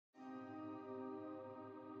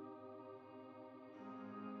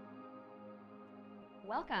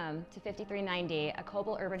Welcome to 5390, a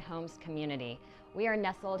Coble Urban Homes community. We are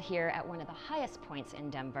nestled here at one of the highest points in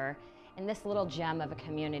Denver, and this little gem of a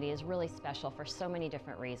community is really special for so many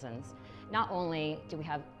different reasons. Not only do we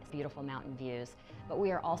have beautiful mountain views, but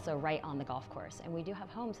we are also right on the golf course, and we do have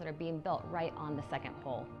homes that are being built right on the second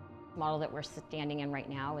hole. The model that we're standing in right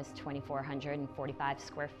now is 2,445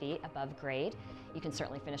 square feet above grade. You can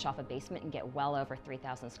certainly finish off a basement and get well over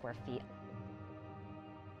 3,000 square feet.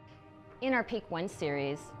 In our Peak 1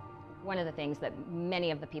 series, one of the things that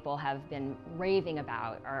many of the people have been raving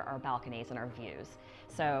about are our balconies and our views.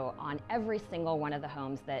 So on every single one of the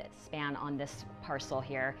homes that span on this parcel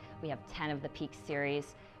here, we have 10 of the Peak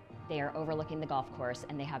series. They are overlooking the golf course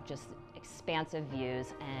and they have just expansive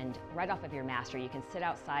views, and right off of your master you can sit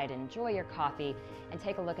outside, enjoy your coffee, and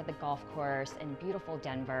take a look at the golf course and beautiful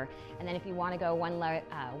Denver. And then if you want to go one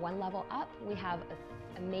level up, we have an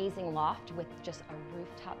amazing loft with just a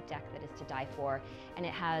rooftop deck that is to die for, and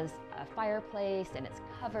it has a fireplace and it's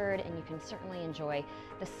covered, and you can certainly enjoy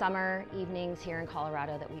the summer evenings here in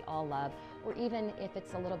Colorado that we all love, or even if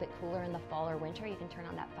it's a little bit cooler in the fall or winter, you can turn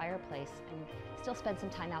on that fireplace and still spend some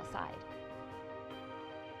time outside.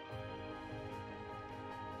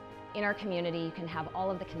 In our community, you can have all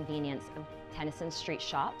of the convenience of Tennyson Street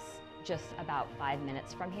shops just about 5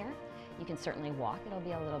 minutes from here. You can certainly walk. It'll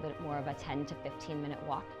be a little bit more of a 10 to 15 minute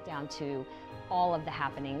walk down to all of the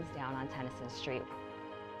happenings down on Tennyson Street.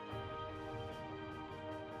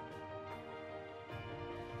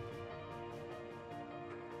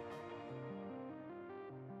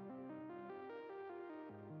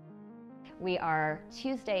 We are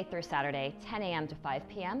Tuesday through Saturday, 10 a.m. to 5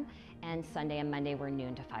 p.m., and Sunday and Monday we're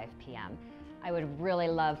noon to 5 p.m. I would really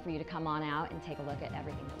love for you to come on out and take a look at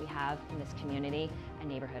everything that we have in this community, a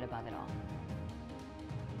neighborhood above it all.